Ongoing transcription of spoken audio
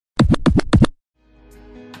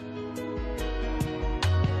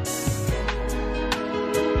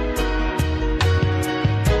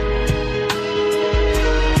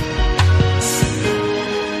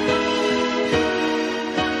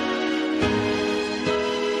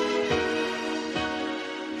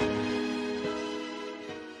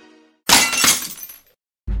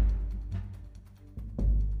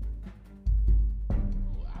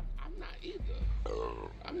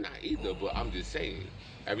but I'm just saying,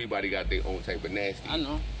 everybody got their own type of nasty. I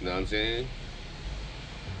know. You know what I'm saying?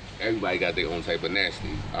 Everybody got their own type of nasty.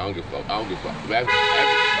 I don't give a fuck. I don't give a fuck.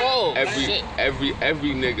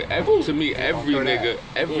 Every nigga, to me, every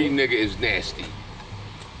nigga is nasty.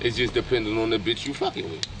 It's just depending on the bitch you fucking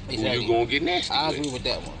with. Exactly. Who you gonna get nasty I with. agree with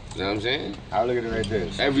that one. You know what I'm saying? I look at it right there.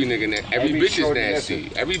 Every nigga, every bitch is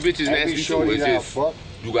nasty. Every bitch is nasty too. It's just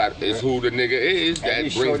you got. It's who the nigga is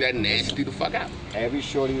that brings that nasty the fuck out. Every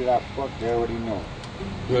shorty that I fuck, they already know.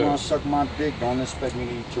 You wanna suck my dick? Don't expect me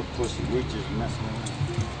to eat your pussy. We're just messing around.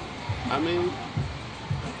 I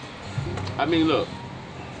mean, look.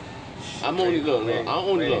 I'm not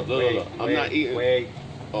eating. Wait.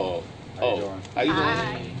 Oh. How you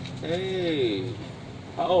doing? Hey.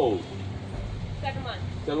 How old? 7 months.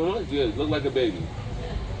 7 months? Yeah, look like a baby.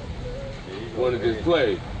 There you go. Wanna just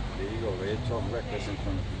play? There you go. Red talk reckless in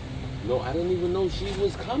front of you. No, I didn't even know she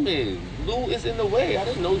was coming. Lou is in the way. I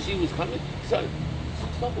didn't know she was coming. Son, she's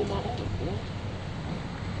fucking with my arm, you know?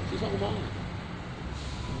 She's fucking with my arm.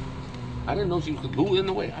 I didn't know she was Lou in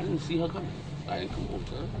the way. I didn't see her coming. Like, come on,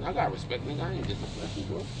 son. I got respect, nigga. I ain't disrespectful,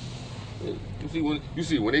 bro. You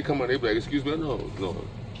see when they come on, they be like, excuse me, no.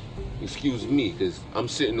 Excuse me, because I'm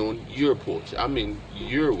sitting on your porch. I'm in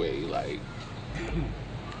your way, like.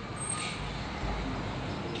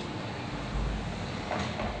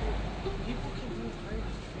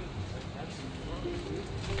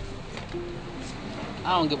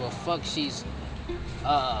 I don't give a fuck. She's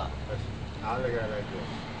I look at it like this.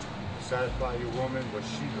 Satisfy your woman, what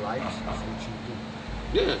she likes is what you do.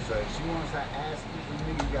 Yeah. So if she wants that ass eating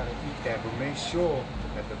nigga, you gotta eat that. But make sure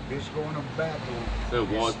that the bitch go in the bathroom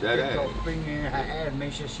and wash that ass. Her finger in her ass,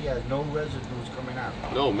 make sure she has no residues coming out.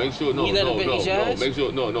 No, make sure make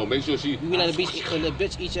sure she. You let a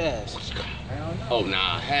bitch eat your ass. Hell no. Oh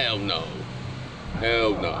nah, hell no.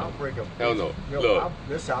 Hell no. I'll break a bitch. Hell no. Yo, Look.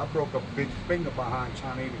 Listen, I broke a bitch finger behind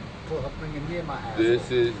trying to even put her finger near my ass.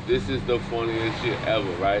 This is the funniest shit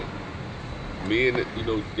ever, right? Me and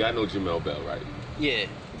y'all know Jamel Bell, right? Yeah.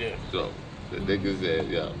 So the nigga said,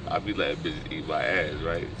 yo, I be letting bitches eat my ass,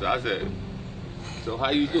 right? So I said, so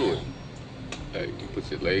how you do it? Hey, you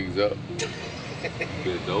put your legs up,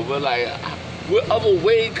 bend over, like, what other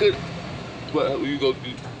way could, what, you go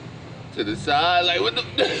to the side, like, what the?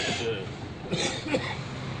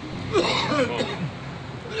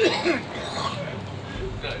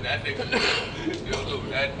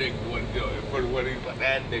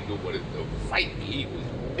 That nigga wanted to fight me. He was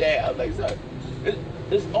bad. I was like, son,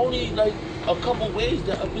 there's only like a couple ways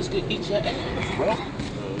that a bitch can eat your ass, bro.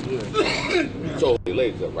 So your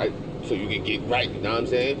legs up, right? So you can get right, you know what I'm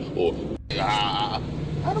saying? Or how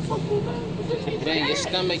the fuck you Bend your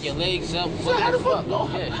stomach, your legs up. So how the fuck?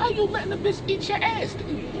 How you letting a bitch eat your ass?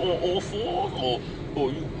 On all fours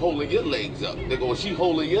or you holding your legs up? Nigga, or she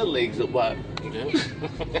holding your legs up by.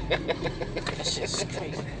 That shit's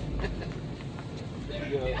crazy.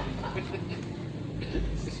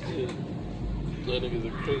 That nigga's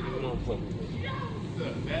a crazy motherfucker.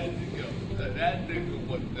 That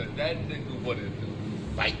nigga wanted to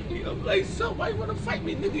fight me. I'm like, son, why you wanna fight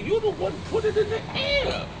me, nigga? You the one put it in the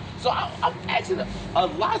air. So I'm asking a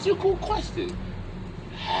logical question.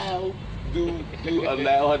 How do you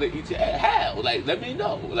allow her to eat your ass? How? Like, let me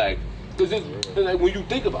know. Like, cause like when you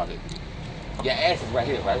think about it, your ass is right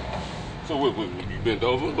here, right? So what you bent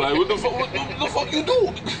over? Like, what the fuck you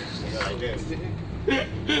do? Like this.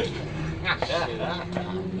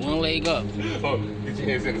 One leg up. Oh, get your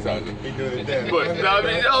hands in the side. He do it there. But no, I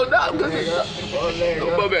mean,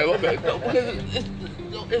 my bad.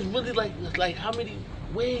 No, because it's really like how many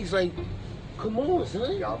ways? Like, come on,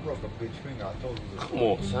 son. Yeah, I broke a bitch finger. I told you this. Come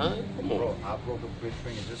on, son. Come on. Bro, I broke a bitch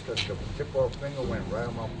finger just because the tip of her finger went right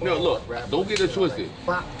on my ball. No, look, don't get it twisted.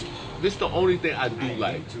 Like, this the only thing I do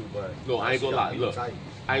like. No, I ain't gonna lie. Look, I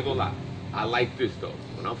ain't gonna lie. I like this though.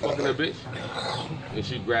 When I'm fucking a bitch and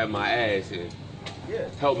she grab my ass and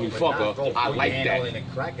help me fuck her, I like that.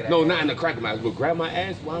 No, not in the crack of my ass, but grab my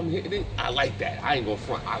ass while I'm hitting it. I like that. I ain't gonna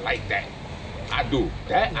front. I like that. I do.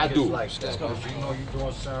 That I do. Like that, you know you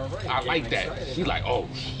doing something right. I like that. She like, oh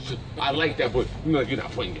shit. I like that, but you know you're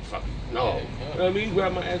not putting your fucking no. You know what I mean? You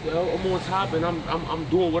grab my ass, I'm on top and I'm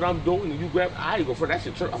doing what I'm doing, and you grab. I ain't go for that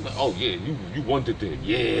shit. I'm like, oh yeah, you wanted it,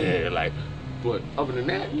 yeah, like. But other than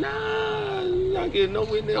that, nah, I'm not getting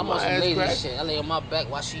nowhere near my ass crack. Shit. I lay on my back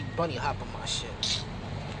while she bunny hopping my shit.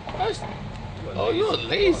 Oh, you're a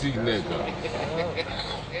lazy nigga.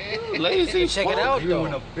 Lazy. Check it out though.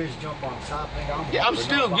 When a bitch jump on top, nigga, yeah, I'm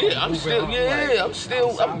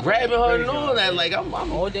grabbing her and all that. Like I'm. The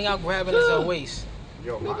only thing I'm grabbing is her waist.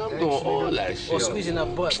 Yo, my Nigga, I'm ex, doing nigga, all that Or shit. squeezing her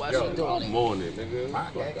butt while she Yo, doing I'm it. on it, nigga. My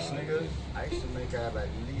Fuck ex, out nigga, here. I used to make her have at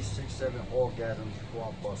least 6, 7 orgasms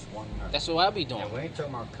before I bust one nut. That's what I be doing. And we ain't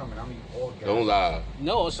talking about coming, I mean orgasms. Don't lie.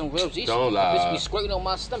 No, it's some real G shit. Don't That bitch lie. be squirting on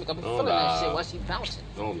my stomach. I be Don't feeling lie. that shit while she bouncing.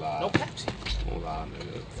 Don't lie. No Pepsi. Don't lie,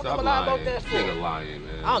 nigga. Fuck Stop I'ma lie about lying. that for? Nigga lying,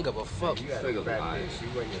 man. I don't give a fuck. You got Nigga a fat lying. bitch, you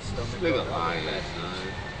wear your stomach. Nigga up, lying, fat son.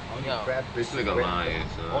 bitch. Only Yo. fat This bitches nigga wet. lying,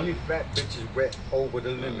 son. Only fat bitches wet over the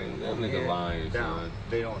limit. That From nigga here lying, down. son.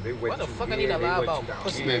 They don't. They wet What the you fuck I here, need to they lie wet about you down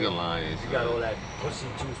This here. nigga lying, You got son. all that pussy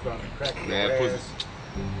juice from the crack of Man, your pussy. ass.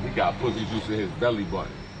 He got pussy juice in his belly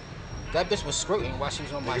button. That bitch was squirting while she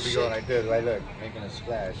was on my Nigga be shit. going like this, right? Look, making a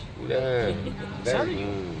splash. Who that? Tell me.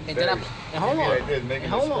 And then and hold He be on. like this, making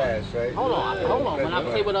And a hold on. splash, right? Hold on. When I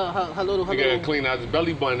play with her little, He gotta clean out his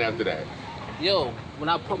belly button after that. yo, when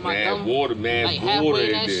I put my Man, thumb water, man, like water halfway in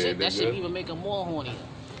in that there, shit, that shit nigga. even make her more horny.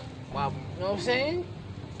 Wow, you know what I'm saying?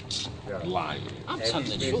 Lying. I'm Every telling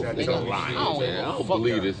the bitch truth, that nigga. told Nigga me lying, I don't man. give I a don't fuck.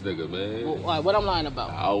 believe this nigga, man. Well, all right, what I'm lying about?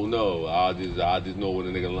 I don't know. I just know when a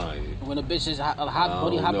nigga lying. When a bitch is a hot I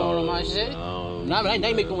body don't hopping on my know. shit? I don't Nah, man,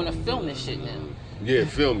 they make me know. want to film this shit now. Yeah,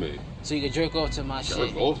 film it. So you can jerk off to my shit.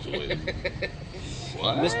 Jerk off to it.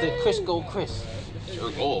 What? Mr. Chris Go Chris.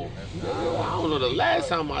 Jerk off. Nigga, I don't know the last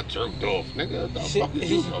time I jerked off, nigga. What the fuck is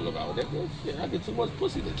you talking about, nigga? Shit, I get too much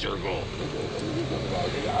pussy to jerk off, nigga. What you talking about,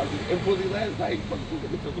 nigga? I was in pussy last night. What the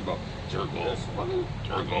fuck you talking about? Jerk off, mother.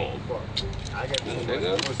 Jerk off. Fuck. I got too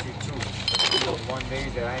Nigga. much pussy too. One day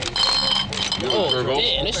that I ain't. You Oh, jerk off?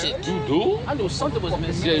 damn, this shit. You do? I knew something was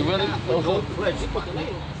missing. Jay, really? No pledge.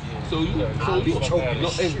 So you choking no,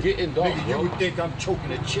 this it's shit. getting dark, Nigga, you bro. would think I'm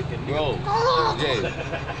choking a chicken, nigga. Bro,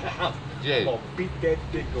 Jay, I'm gonna beat that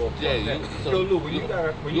dick off. Yeah, Fuck that. you- so Yo, look, when you- you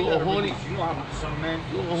gotta, when you you a gotta horny- release, you know how some men,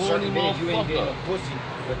 you a horny certain days you ain't getting motherfucker. a pussy,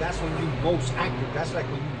 but that's when you most active. That's like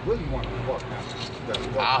when you really want to fuck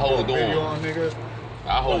now. I hold Video on. nigga.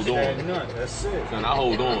 I hold Bust that on. nut. That's it. Son, I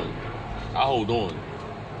hold on. I hold on.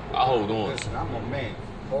 I hold on. Listen, I'm a man.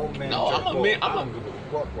 All men No, jerk I'm a off. man. I I'm a- don't give a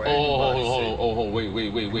fuck what Oh, hold anybody on, say. hold on, wait,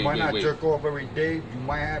 You might not wait. jerk off every day. You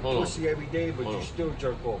might have Hold on. pussy every day, but Hold you on. still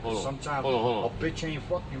jerk off. Hold on. Sometimes Hold on. a bitch ain't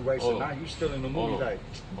fuck you right, so Hold on. now you still in the Hold movie on. like.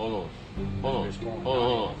 Hold on. It's going Hold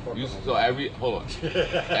down. on. Fuck You, on. so hold on.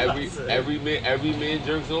 Every man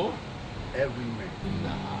jerks off? Every man.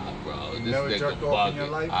 Nah, bro. You This never nigga jerked off in your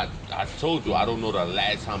bugging. life? I told you I don't know the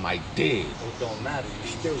last time I did. It don't matter. You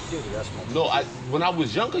still did it. That's my No, when I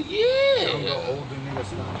was younger, Younger, yeah. older niggas,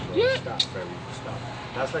 stop, bro. Yeah. Stop, Ferry. Stop.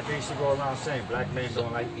 That's like they used to go around saying black men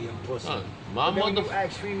don't like eating pussy. My But then when you mother,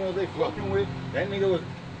 ask females they fucking with, that nigga was,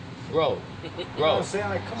 bro, you know what bro, I'm saying?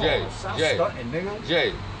 Like, come Jay, on, stop Jay. stunting, nigga.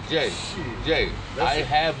 Jay, Shit. Jay, I Listen,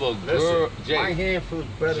 have a girl, Listen, my Jay, hand feels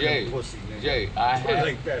better Jay, than pussy, nigga. Jay, I Put it have,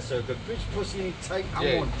 like that, sir. If the bitch pussy ain't tight,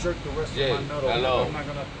 Jay, I'm gonna jerk the rest Jay, of my nut off. hello. I'm not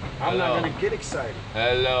Hello. gonna get excited.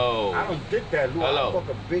 hello. I don't did that, Lou. Hello. I fuck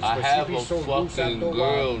a bitch, I but have she be a so loose fucking after a while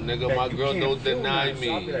girl, nigga. that My you girl can't don't feel deny nothing.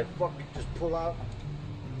 So I'll be me. like, fuck, you just pull out,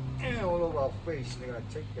 and all over our face, nigga.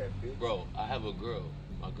 I take that bitch. Bro, I have a girl.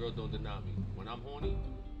 My girl don't deny me. When I'm horny,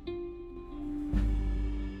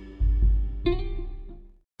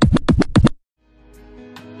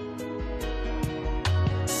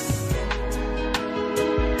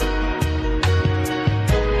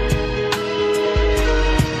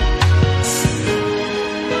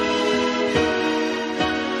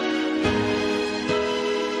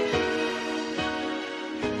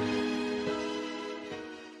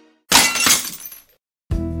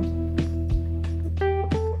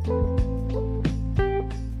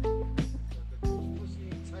 Pussy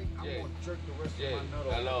ain't tight, I'm Jay, gonna jerk the rest Jay, of my nut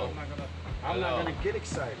off. hello. I'm not Hello. gonna get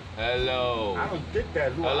excited. hello. I don't did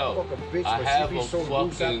that, Lou. Hello. I fuck a bitch, I but have she be a so loose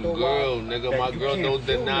fucking after a while girl, nigga. that My you girl can't don't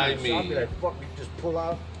feel deny nothing. So I'll be me. like, fuck, you just pull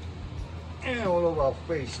out, and all over our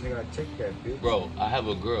face, nigga. I take that bitch. Bro, I have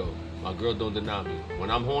a girl. My girl don't deny me. When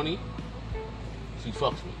I'm horny, she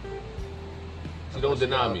fucks me. She don't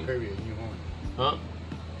deny me. Period, and you horny. Huh?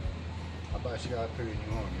 How about she got a period and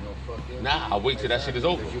you horny? You don't fuck her? Nah, I wait till that shit is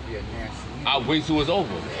over. Because you'll be a nasty nigga. I wait till it's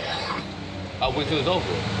over. I wait till it's over.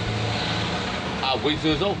 I wait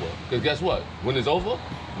till it's over. Because guess what? When it's over,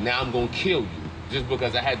 now I'm going to kill you. Just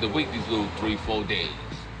because I had to wait these little 3-4 days.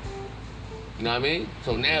 You know what I mean?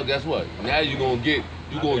 So now, guess what? Now you're going to get,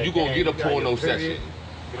 you're going to get a porno session.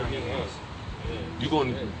 Get on your ass. You're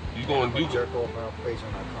going I'm to, gonna jerk off her face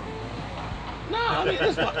when I come. Nah, I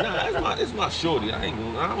mean, it's my shorty. I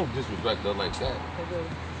don't disrespect her like that.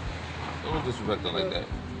 I don't disrespect her like that.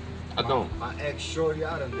 I don't. My ex shorty,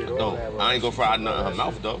 I done did I all don't. that. I ain't gonna fry. I nut in her That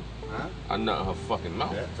mouth shit. though. Huh? I nut in her fucking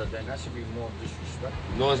mouth. Yeah, so then that should be more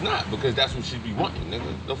disrespectful. No, it's not, because that's what she be wanting,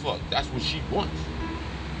 nigga. The fuck? That's what she wants.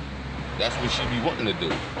 That's what she be wanting to do.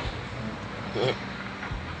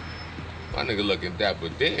 My nigga looking dapper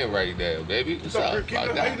Dan right now, baby. What's What's up, up? Crip Keeper?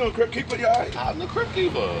 Like How you that? doing, Crip Keeper? You alright? I'm the Crip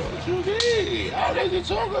Keeper. What you mean? How did you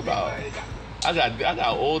talk about? I got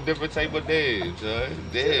all different type of names, son.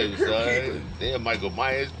 Damn, Crip son. Keeper. Damn, Michael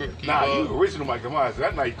Myers, Crip Keeper. Nah, you original Michael Myers.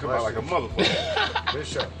 That night you come out like a motherfucker.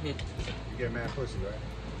 Bishop, you get mad pussy, right?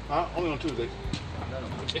 Huh? Only on Tuesdays.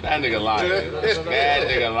 That nigga lying. That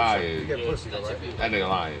nigga You lying. get pussy, though, right? That nigga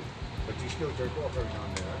lying. But you still jerk off every now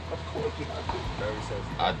and then, right? Of course. Very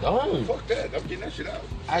sensitive. I don't. Fuck that. I'm getting that shit out.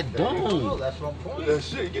 I No, don't. that's what I'm pointing. That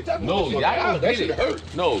shit. Get that No, motherfucker y'all out. don't That get shit it.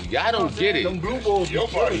 hurt. No, y'all don't get Them it. blue balls, Your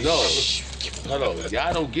body. No. Hold on.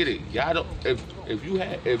 Y'all don't get it. Y'all don't. If you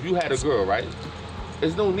had a girl, right?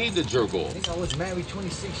 There's no need to jerk off. I think I was married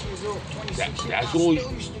 26 years old. 26 years That's I on. still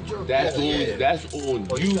used to jerk That's off. on. That's on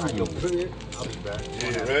Oh, you got your you. period? I'll be back. Yeah,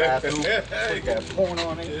 In that man. bathroom, put that porn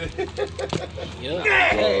on it. Yeah.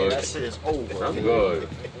 Hey, Good. that shit is over. I'm good.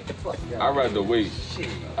 Fuck that. I'd rather wait. Shit.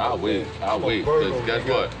 I'll wait. I'm a Virgo, Cause guess nigga.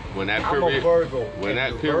 what? When that I'm a period, Virgo. when And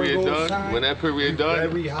that the period Virgo done, sign, when that period we done,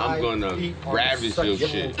 very high, I'm gonna deep on ravish such your your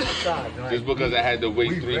shit. side, like, Just because I had to wait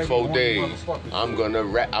we 3-4 very days, horny motherfuckers, I'm dude.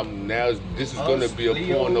 gonna I'm now. This is gonna be a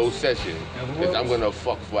Leos, porno session, and cause I'm Virgos. gonna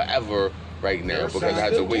fuck forever right now Your because I sign had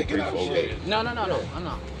to still wait kicking out 3-4 shit. days. No, I'm not.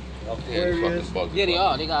 Damn, Aquarius fucking bugs. Yeah, they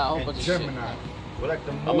are. They got a whole and bunch of shit. Gemini. We're like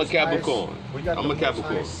the I'm a most Capricorn. highest- we got I'm the a most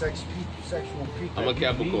Capricorn. highest sexual people I'm a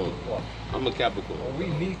that we need Capricorn. to fuck. I'm a Capricorn. Well, we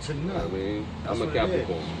need to know. I mean, That's I'm a what it is.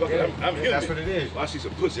 Capricorn. Fuck it, I'm human. That's what it is. If I see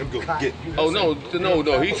some pussy, I'm gonna Cotton, get. you Oh, listen, no, you're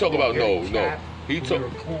no, a he talk about- Capricorn, no, you're a no. Cap, He you're talk-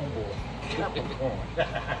 a cornball. Capricorn.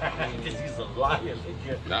 He's a liar,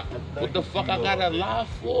 nigga. Nah, what the fuck I gotta lie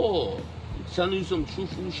for? Telling you some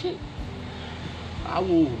truthful shit. I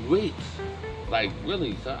will wait. Like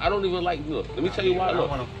really, son. I don't even like. Look, let me tell you why. Look,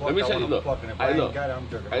 let me tell you. Look, I look.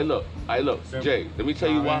 I look. I look. Jay, let me tell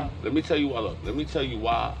you why. Let me tell you why. Look, let me tell you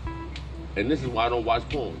why. And this is why I don't watch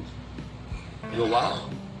porns. You know why?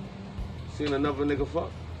 Seen another nigga fuck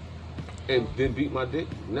and then beat my dick.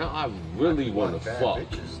 Now I really want to fuck.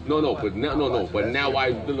 No, but now, but now I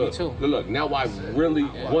look. Now I really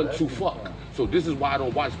want to fuck. So this is why I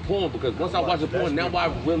don't watch porn, because once I watch a porn, now I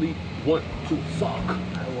really want to fuck.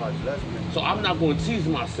 I watch lesbians. So I'm not going to tease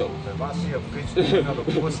myself. If I see a bitch with another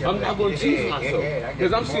pussy, I'm not going to tease myself.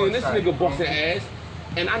 Because I'm seeing this nigga busting ass,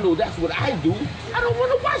 and I know that's what I do. I don't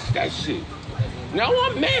want to watch that shit. Now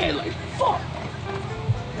I'm mad, like, fuck.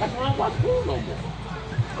 That's why I don't watch porn no more.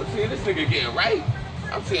 I'm seeing this nigga getting right.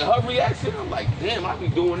 I'm seeing her reaction. I'm like, damn, I be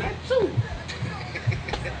doing that too.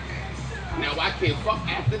 Now I can't fuck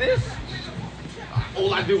after this.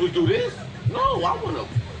 All I did was do this. No, I want to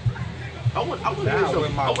hear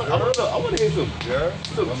some. I want to hear some. Girl,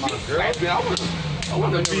 Some with my shit girl, slapping. I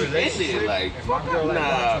want to be in there relationship, like, and my girl like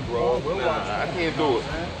nah, watching bro. porn, we'll Nah, watch I porn, can't you know do what it.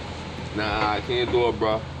 I'm saying? Nah, I can't do it,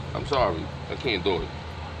 bro. I'm sorry. I can't do it.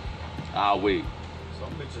 I'll wait.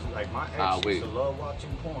 Some bitches, like my Ah, ex, wait. used to love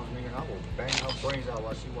watching porn, nigga, and I will bang her brains out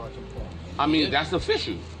while she watching porn. I mean, that's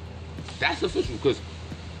official. That's official, because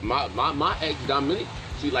my ex, Dominique,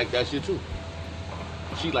 she like that shit too.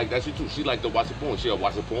 She like that shit too. She like to watch a porn. She'll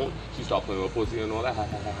watch a porn. She start playing with pussy and all that.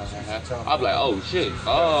 I'm like, oh shit.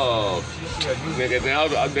 Oh, She see a new nigga,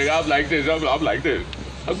 nigga, I'm like this. I'm like this.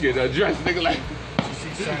 I'm getting undressed, nigga. Like, she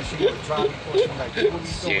see something she would try before she like, what are you doing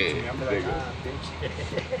Shit, to me? I'm like, nigga. bitch.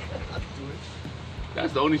 I do it.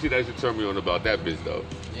 that's the only shit that should turn me on about that bitch though.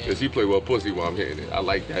 Yeah. Cause she play with pussy while I'm hitting it. I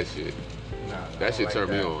like that shit. Nah, I That don't shit like turn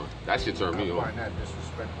me that. on. That shit turn me I on. find that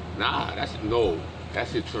disrespectful. Nah, that's no. That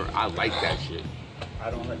shit turn. I like that shit. I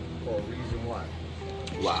don't like it for a reason why.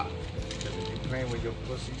 Why? Because if you're playing with your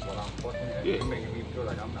pussy while I'm fucking it, Yeah. you're making me feel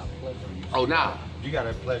like I'm not pleasuring you. Oh, nah. You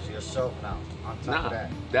gotta pleasure yourself now. On top Nah, of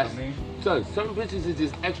that. that's I mean, son. Some bitches is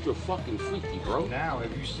just extra fucking freaky, bro. now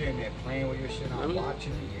if you sitting there playing with your shit, and I I'm mean-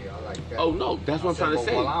 watching it, yeah, I like that. Oh no, that's what I'm trying to But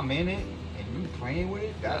say. while I'm in it and you playing with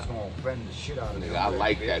it, that's gonna offend the shit out of me. Nigga, I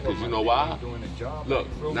like that, 'cause you know What, why? my nigga ain't doing the job Look,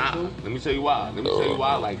 like you really nah. do? Let me tell you why. Let me tell you why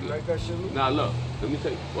I like You it. like that shit, Luke? Nah, look. Let me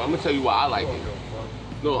tell you. Well, I'm gonna tell you why I like it.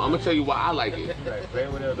 No, I'm gonna tell you why I like it. Like, play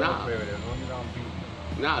with it, Nah. don't play with it. As long as you don't beat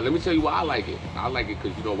me. Nah, let me tell you why I like it. I like it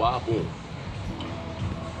because you know why? Boom.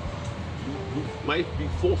 You might be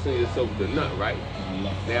forcing yourself to nut, right?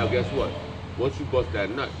 Now, guess what? Once you bust that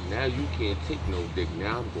nut, now you can't take no dick.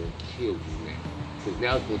 Now I'm gonna kill you now. Because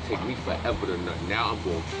now it's gonna take me forever to nut. Now I'm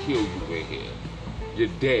gonna kill you in here. You're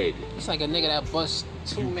dead. It's like a nigga that busts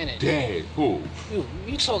 2 minutes. Dead. Who?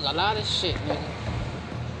 You talk a lot of shit, nigga.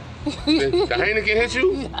 The Heineken hit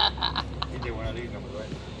you? He did one of these numbers,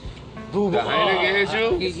 right? Boo, The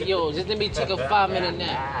Heineken hit you? Yo, just let me take a 5-minute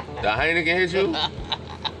nap. The Heineken hit you?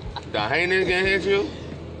 The Heineken hit you?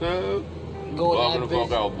 Go Walking that the fuck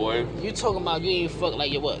bitch. out, boy. You talking about you ain't fuck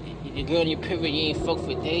like you what? Your girl in your period, you ain't fuck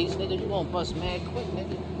for days, nigga. You gonna bust mad quick,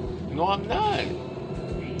 nigga. No, I'm not.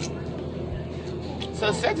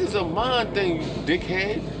 So sex is a mind thing, you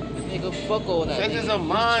dickhead. Nigga, fuck all that. Sex nigga. is a You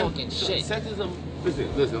mind. talking shit. Sex is a. Listen.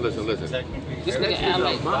 Technically, This sex nigga is act a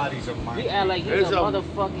like body's a mind. he act like he's It's a a-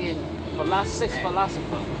 motherfucking sex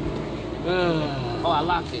philosopher. Oh, I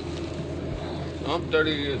locked it. I'm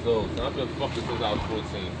 30 years old, so I've been fucking since I was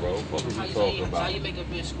 14, bro. What are you talking How about? you make a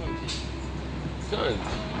bitch squirt? Son,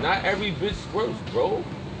 not every bitch squirts, bro.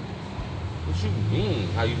 What you mean,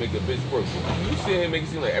 how you make a bitch squirt? You sit here and make it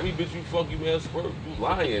seem like every bitch you fuck, you may squirt. You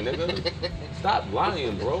lying, nigga. Stop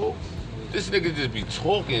lying, bro. This nigga just be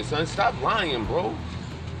talking, son. Stop lying, bro.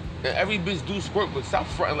 And every bitch do squirt, but stop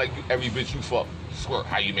fronting like every bitch you fuck squirt.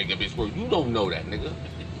 How you make a bitch squirt? You don't know that, nigga.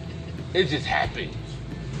 It just happens.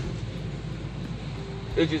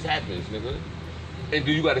 It just happens, nigga. And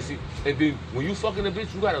then you gotta see, and then when you fucking a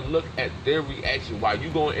bitch, you gotta look at their reaction while you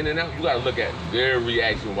going in and out. You gotta look at their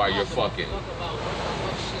reaction while you're fucking. Fuck about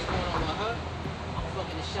what shit's going on with her. I'm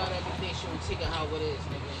fucking to shout everything. She gonna take it how it is,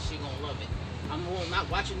 nigga, and she gonna love it. I'm not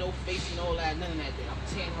watching no face and all that, none of that. I'm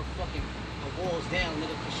tearing her fucking walls down,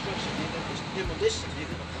 nigga. Construction, nigga. Demolition,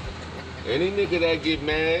 nigga. Any nigga that get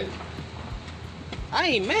mad I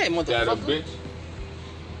ain't mad, that a motherfucker. bitch.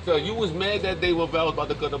 So you was mad that day when Val was about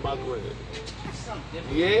to come to my crib. Something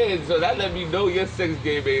different. Yeah, so that let me know your sex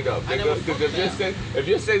game ain't up, I never nigga. Because fucked if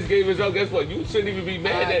your sex game is up, guess what? You shouldn't even be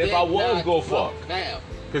mad that if I was go fuck. Now,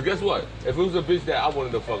 Because guess what? If it was a bitch that I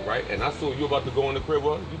wanted to fuck, right, and I saw you about to go in the crib,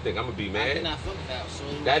 you think I'm gonna be I mad? did not fuck Val, so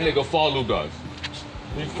That nigga followed us.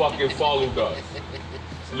 He fucking followed us.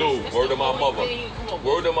 Lou, word to my mother.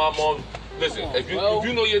 Word to my mom. Listen, Come on, if bro.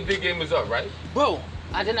 you know your dick game is up, right? Bro,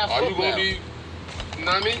 I did not Are fuck you gonna Val. be, you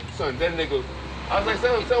know what I mean? Son, that nigga, I was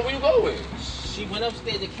like, son, where you going? She went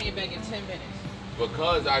upstairs and came back in 10 minutes.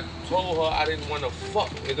 Because I told her I didn't want to fuck,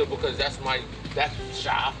 nigga, because that's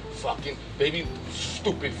shy, fucking, baby,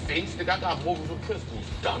 stupid face. Nigga, I got morals and principles,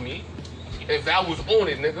 dummy. If I was on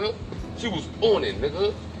it, nigga, she was on it,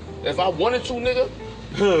 nigga. If I wanted to, nigga,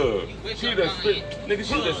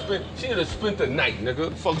 she'd have spent the night,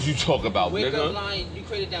 nigga. Fuck you talk about, Wake nigga. up line, you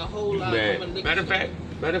created that whole line. Man,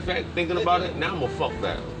 matter of fact, thinking about it, now I'm gonna fuck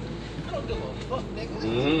that. I don't give a fuck, nigga.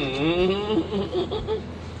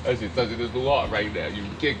 Mm-hmm. That shit touching this new heart right now. You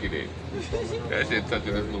kicking it. That shit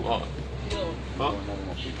touching this new heart. Yo, Huh?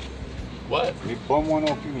 What? We bum one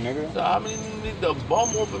off you, nigga. So how many you need to bum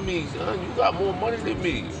off of me, son? You got more money than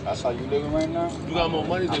me. That's how you living right now? You got more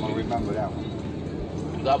money I'm than gonna me. remember that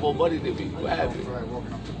one. You got more money than me. What I don't happened? feel like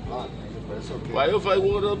walking up the block, nigga, but it's okay. Why you feel like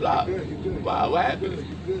walking up the block? You good. Why? What happened?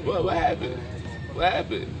 You good. What happened? What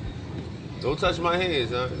happened? Don't touch my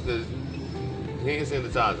hands, huh? Because hand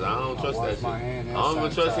sanitizer. I don't trust wash that shit. my hand and I don't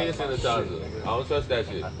even trust hand sanitize my sanitizer. shit, nigga. I don't trust that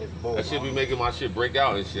shit. It's both, That shit be making my shit break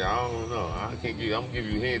out and shit. I don't know. I can't give. I'm gonna give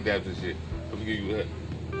you hand dabs and shit. I'm gonna give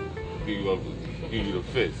you the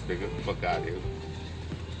fist, nigga. Fuck out here.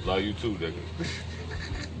 Love you too, nigga.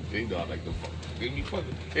 You know I like the fuck. Give me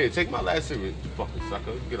fucking. Here, take my last cigarette, you fucking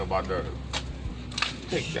sucker. Get on my nerves.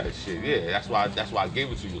 Take that shit. Yeah, that's why I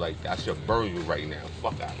gave it to you like that. I should burn you right now.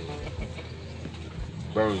 Fuck out here.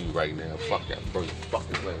 Burn you right now. Fuck that. Burn your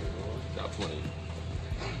fucking leg. Stop playing.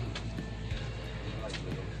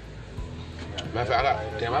 Matter of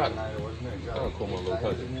fact, I gotta call my little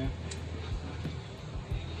cousin.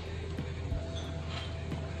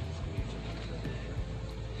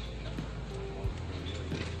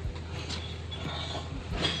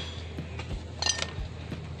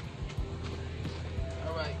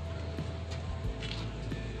 all right.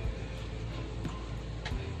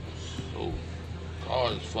 So,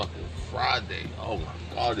 God, it's fucking Friday. Oh my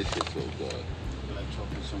God, this shit's so good.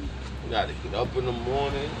 You gotta get up in the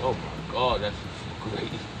morning. Oh my God, that's great.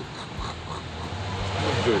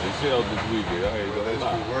 I'm good. It's shit out this weekend. I ain't Whether gonna it's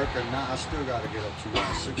lie. for work or not, I still gotta get up to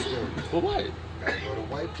around 6:30. For what? Gotta go to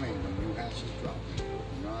White Plains when New Hampshire's dropping.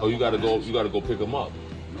 You know, Oh, you gotta go pick them up.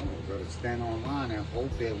 No, gotta stand online and hope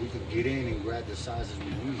that we could get in and grab the sizes we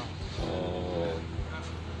need.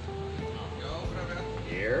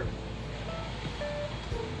 Here.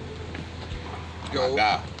 My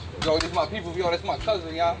God. Yo, this my people, yo, that's my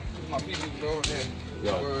cousin, y'all. This my people, bro.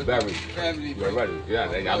 Yo, Barry. Family, You bro. ready?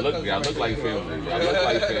 Yeah, y'all look like family. Y'all look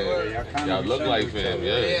like family. Y'all look like family.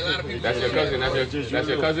 Yeah, a Yeah. lot of people. That's your cousin. That's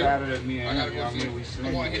your cousin. Fatter than me I and gotta him, you know go what I see mean? We it. slim.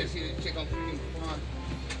 I'm going here to see the chick on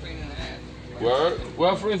cleaning the ass. Where? Where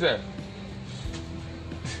our friends at?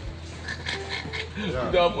 Yeah.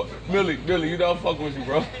 You know, Millie, you know I'm fucking with you,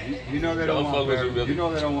 bro. You know they Don't don't fuck want with you, Barry. Billy. You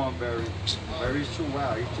know they don't want Barry. Barry's too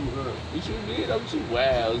wild. He's too hood. What you mean? I'm too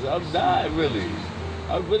wild. I'm not really.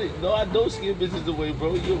 I don't scare bitches away,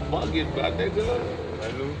 bro. You're bugging, my nigga.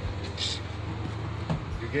 Right, Lou?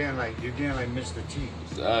 getting like Mr. T.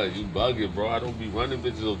 Son, you bugging, bro. I don't be running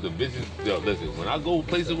bitches off the bitches. Yo, listen, when I go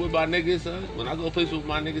places with my niggas, son,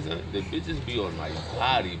 the bitches be on my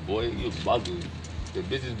body, boy. You bugging. The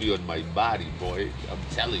bitches be on my body, boy. I'm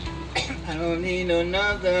telling you. I don't need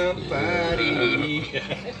another body.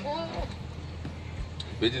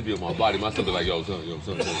 Bitches be on my body. My son be like, yo, son, yo. My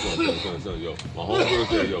homegirl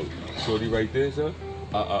said, yo, shorty right there, son.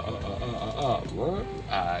 What?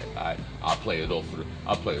 I'll play it off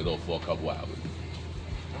for a couple hours.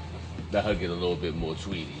 Let her get a little bit more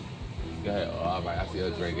tweety. Go ahead. Oh, all right, I see her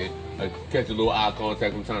drinking. I catch a little eye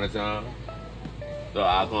contact from time to time. Little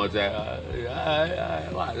eye contact.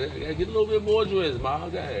 All right. Get a little bit more drinks, man.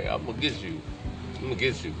 Okay, I'm gonna get you. I'm gonna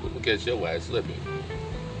catch your ass slipping.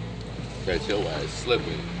 I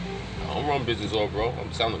don't run bitches off, bro. I'm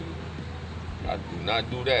telling you. I do not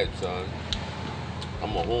do that, son.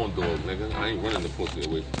 I'm a horn dog, nigga. I ain't running the pussy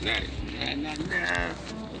away from that. Nah.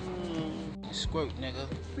 Squirt, nigga.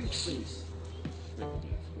 Freak face.